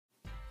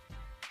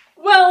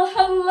Well,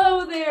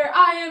 hello there,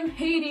 I am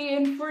Haiti,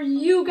 and for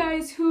you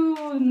guys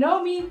who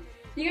know me,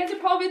 you guys are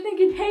probably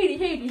thinking,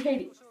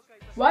 Haiti,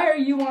 why are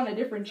you on a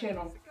different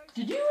channel?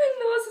 Did you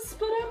and Alyssa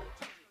split up?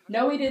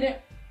 No, we didn't.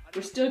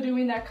 We're still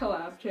doing that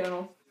collab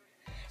channel.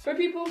 For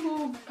people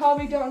who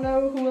probably don't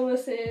know who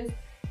Alyssa is,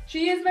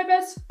 she is my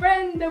best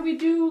friend that we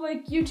do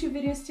like YouTube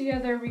videos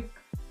together. We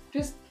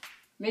just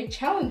make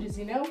challenges,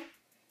 you know?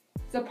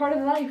 It's a part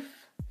of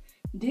life.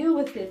 Deal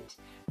with it.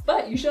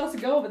 But you should also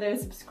go over there,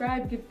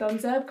 subscribe, give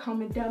thumbs up,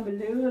 comment down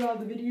below on all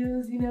the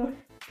videos, you know,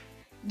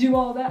 do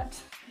all that.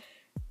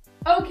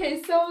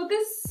 Okay, so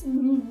this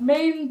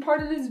main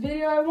part of this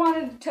video, I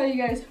wanted to tell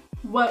you guys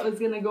what was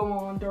gonna go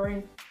on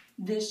during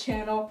this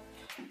channel.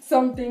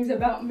 Some things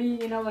about me,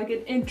 you know, like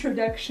an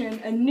introduction,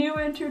 a new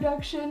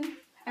introduction.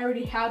 I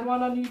already had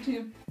one on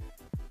YouTube,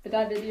 but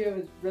that video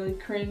was really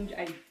cringe.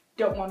 I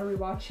don't want to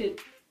rewatch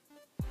it.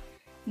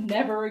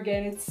 Never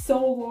again. It's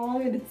so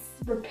long and it's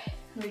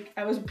like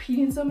I was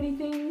repeating so many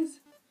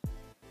things.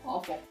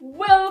 Awful.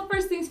 Well,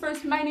 first things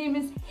first, my name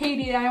is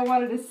Haiti and I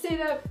wanted to say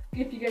that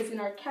if you guys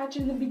didn't already catch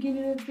in the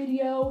beginning of the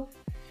video.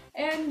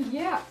 And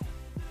yeah,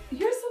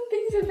 here's some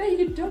things that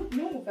you don't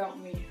know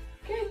about me,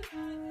 okay?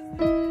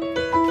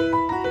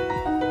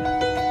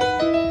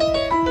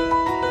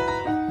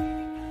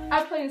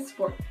 I play a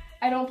sport.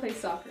 I don't play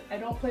soccer. I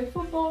don't play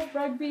football,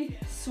 rugby,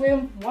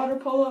 swim, water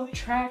polo,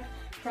 track,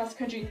 cross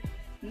country.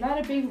 I'm not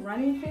a big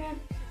running fan,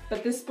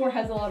 but this sport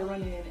has a lot of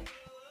running in it.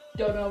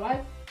 Don't know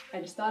why,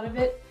 I just thought of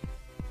it,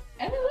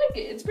 and I like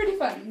it. It's pretty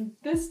fun.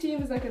 This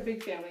team is like a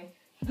big family.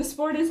 The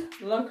sport is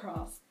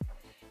lacrosse.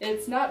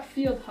 It's not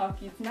field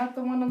hockey. It's not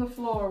the one on the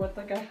floor with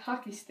like a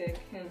hockey stick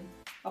and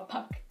a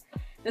puck.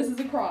 This is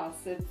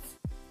lacrosse. It's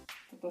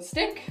with a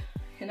stick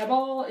and a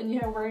ball, and you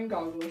have wearing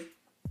goggles.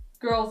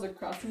 Girls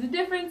lacrosse. There's a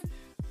difference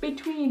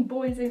between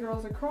boys and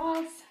girls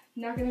lacrosse.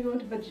 Not gonna go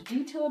into a bunch of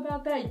detail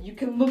about that. You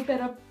can look that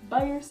up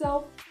by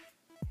yourself.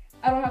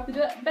 I don't have to do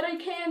that, but I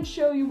can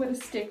show you what a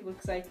stick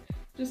looks like.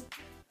 Just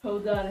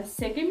hold on a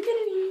second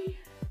minute.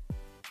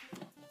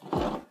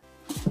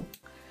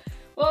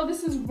 Well,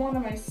 this is one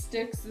of my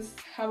sticks. This is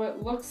how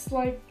it looks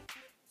like.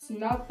 It's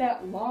not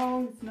that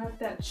long, it's not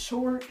that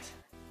short.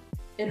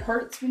 It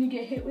hurts when you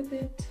get hit with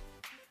it.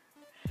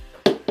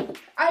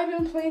 I've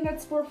been playing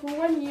that sport for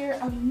 1 year.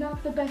 I'm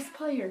not the best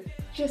player.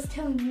 Just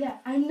telling you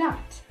that. I'm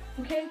not,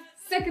 okay?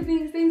 Second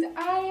things,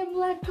 I am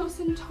lactose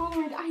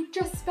intolerant. I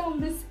just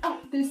found this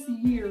out this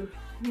year.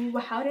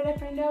 How did I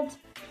find out?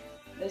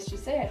 Let's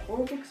just say I had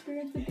horrible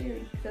experience with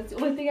dairy. That's the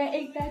only thing I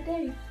ate that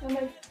day. I'm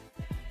like,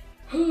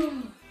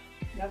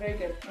 not very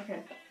good.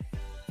 Okay,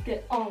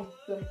 get on.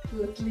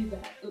 Let's leave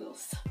that little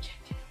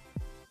subject.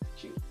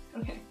 Shoot.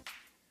 Okay.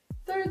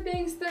 Third,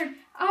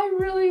 I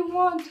really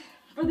want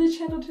for the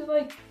channel to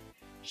like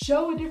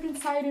show a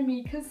different side of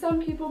me, because some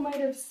people might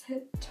have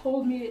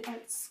told me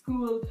at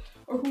school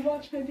or who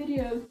watch my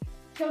videos,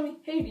 tell me,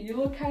 hey, you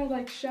look kind of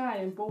like shy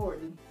and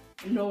bored and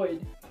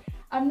annoyed.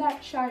 I'm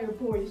not shy or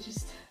bored, it's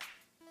just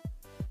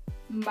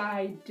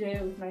I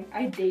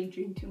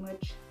daydream too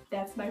much.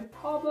 That's my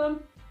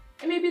problem.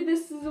 And maybe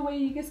this is a way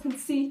you guys can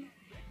see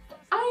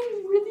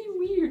I'm really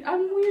weird.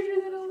 I'm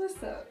weirder than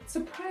Alyssa,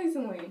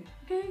 surprisingly,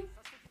 okay?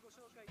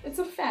 It's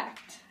a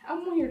fact.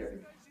 I'm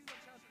weirder.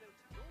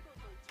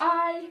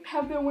 I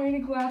have been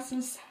wearing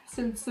glasses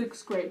since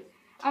 6th grade.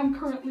 I'm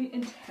currently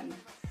in 10th.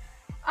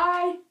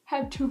 I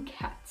have 2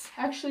 cats.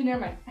 Actually, never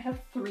mind. I have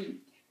 3.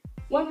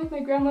 One with my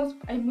grandma's.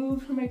 I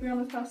moved from my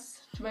grandma's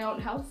house to my own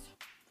house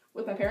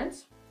with my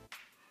parents.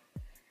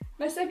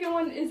 My second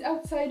one is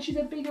outside. She's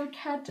a bigger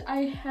cat.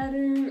 I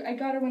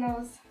got her when I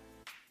was,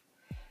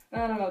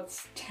 I don't know,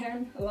 it's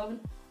 10, 11.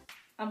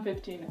 I'm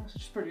 15 now, so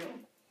she's pretty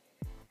old.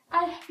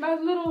 My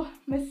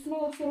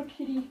smallest little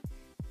kitty,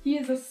 he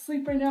is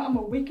asleep right now. I'm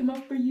gonna wake him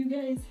up for you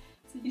guys.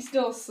 He's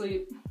still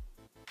asleep.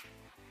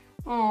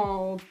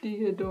 Oh,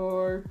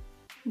 Theodore.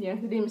 Yeah,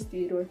 his name is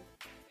Theodore.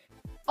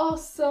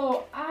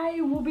 Also,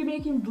 I will be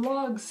making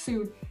vlogs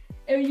soon.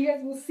 And you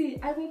guys will see,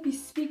 I won't be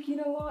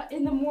speaking a lot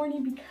in the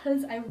morning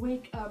because I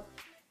wake up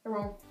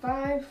around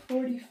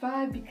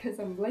 5:45 because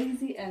I'm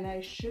lazy and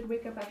I should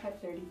wake up at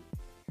 5:30.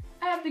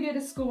 I have to go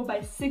to school by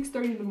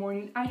 6:30 in the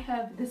morning. I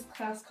have this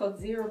class called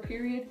 0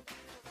 period,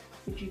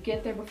 which you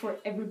get there before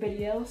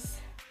everybody else,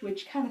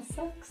 which kind of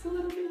sucks a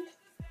little bit.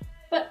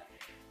 But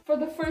for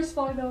the first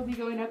vlog that will be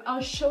going up,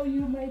 I'll show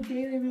you my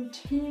daily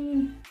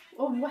routine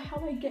of how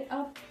I get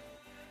up.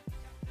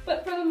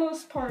 But for the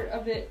most part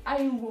of it,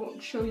 I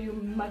won't show you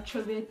much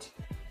of it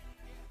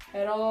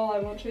at all. I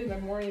won't show you my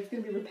morning. It's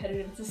going to be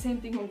repetitive. It's the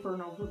same thing over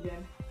and over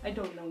again. I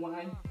don't know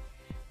why,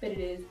 but it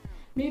is.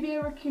 Maybe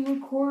I can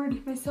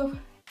record myself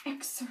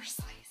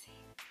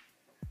exercising.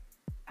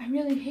 I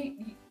really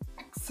hate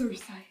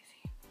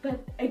exercising,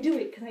 but I do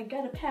it because I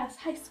gotta pass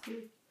high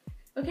school.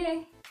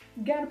 Okay?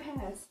 Gotta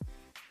pass.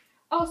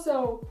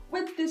 Also,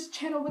 with this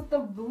channel, with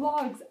the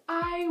vlogs,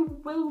 I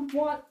will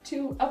want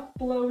to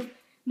upload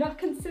not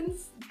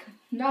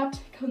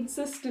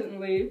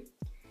consistently.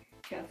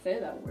 Can't say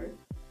that word.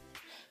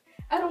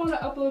 I don't want to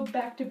upload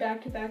back to back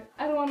to back.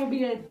 I don't want to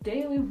be a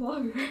daily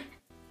vlogger.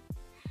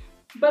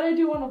 But I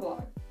do want to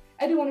vlog.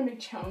 I do want to make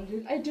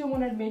challenges. I do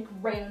want to make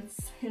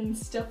rants and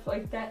stuff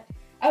like that.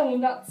 I will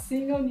not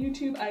sing on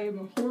YouTube. I am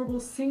a horrible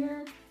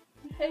singer.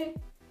 Hey,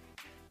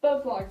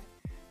 but vlogs.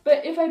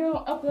 But if I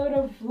don't upload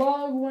a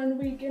vlog one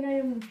week, and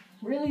I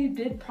really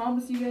did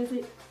promise you guys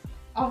it,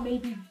 I'll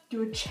maybe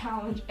do a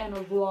challenge and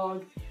a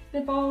vlog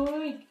the following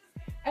week.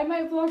 I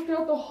might vlog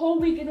throughout the whole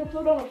week and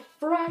upload on a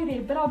Friday,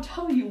 but I'll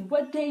tell you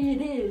what day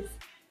it is.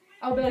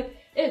 I'll be like,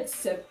 it's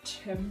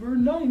September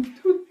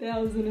 9th,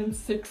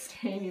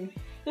 2016.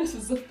 This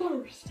is a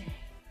Thursday.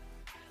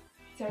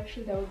 So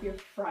actually that would be a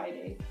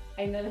Friday.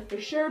 I know that for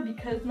sure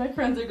because my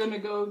friends are gonna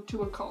go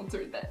to a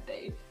concert that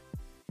day.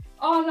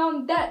 And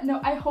on that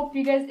note, I hope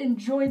you guys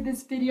enjoyed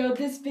this video.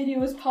 This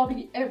video is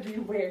probably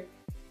everywhere.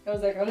 It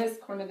was like on this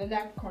corner, then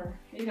that corner,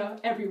 you know,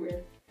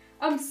 everywhere.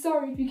 I'm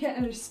sorry if you can't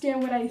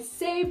understand what I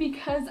say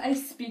because I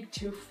speak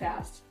too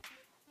fast.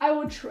 I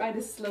will try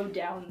to slow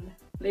down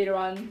later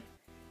on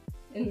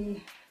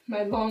in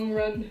my long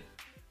run.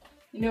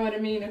 You know what I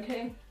mean,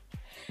 okay?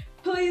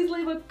 Please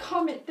leave a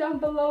comment down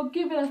below,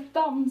 give it a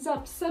thumbs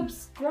up,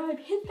 subscribe,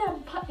 hit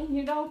that button,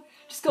 you know?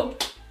 Just go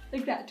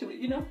like that to it,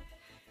 you know?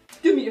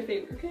 Do me a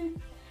favor, okay?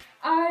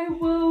 I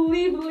will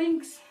leave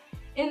links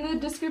in the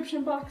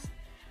description box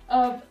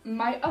of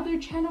my other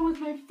channel with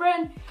my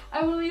friend.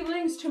 I will leave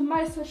links to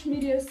my social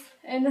medias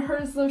and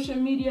her social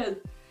medias.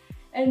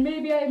 And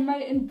maybe I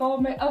might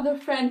involve my other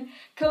friend,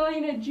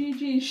 Kalena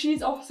Gigi.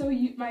 She's also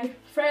my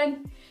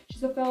friend.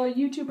 She's a fellow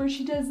YouTuber.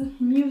 She does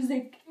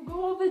music.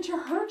 Go over to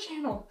her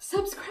channel.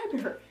 Subscribe to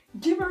her.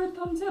 Give her a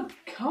thumbs up.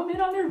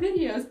 Comment on her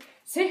videos.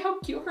 Say how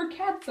cute her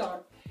cats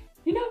are.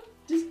 You know,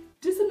 just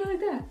something like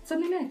that.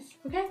 Something nice,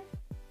 okay?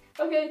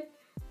 Okay,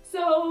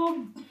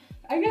 so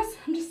I guess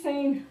I'm just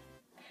saying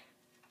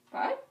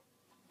bye.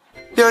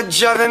 You're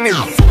driving me.